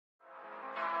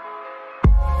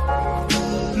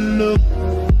Hey,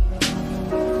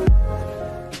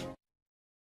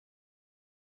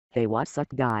 what's up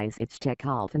guys, it's Tech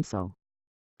Alfonso.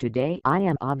 Today I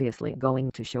am obviously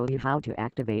going to show you how to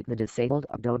activate the disabled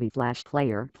Adobe Flash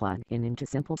Player plugin into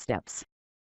simple steps.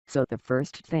 So the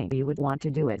first thing you would want to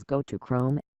do is go to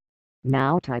Chrome.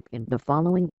 Now type in the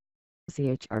following: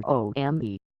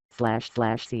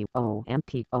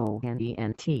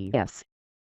 CHROME//COMPONENTS.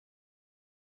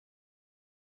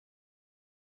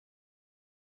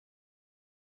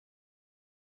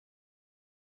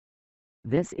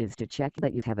 This is to check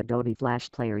that you have Adobe Flash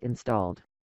Player installed.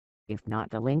 If not,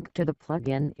 the link to the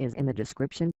plugin is in the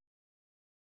description.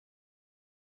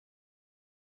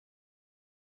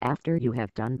 After you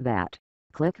have done that,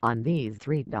 click on these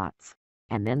three dots,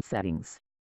 and then Settings.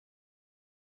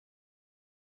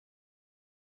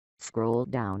 Scroll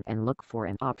down and look for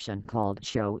an option called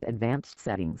Show Advanced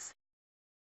Settings.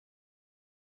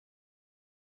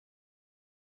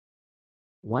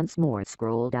 Once more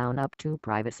scroll down up to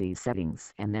Privacy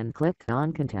Settings and then click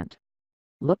on Content.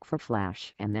 Look for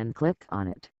Flash and then click on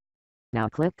it. Now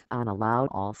click on Allow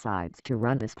all sides to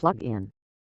run this plugin.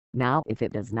 Now if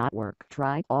it does not work,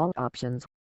 try all options.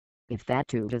 If that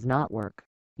too does not work,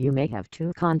 you may have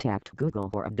to contact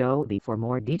Google or Adobe for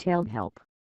more detailed help.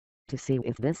 To see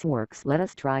if this works, let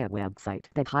us try a website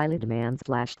that highly demands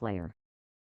Flash Player.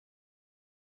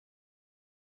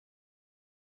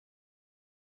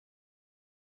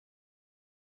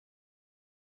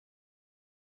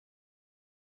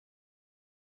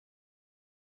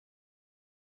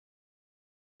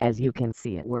 As you can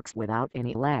see, it works without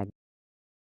any lag.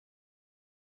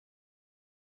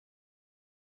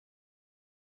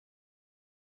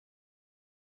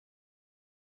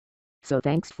 So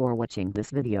thanks for watching this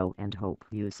video and hope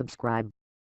you subscribe.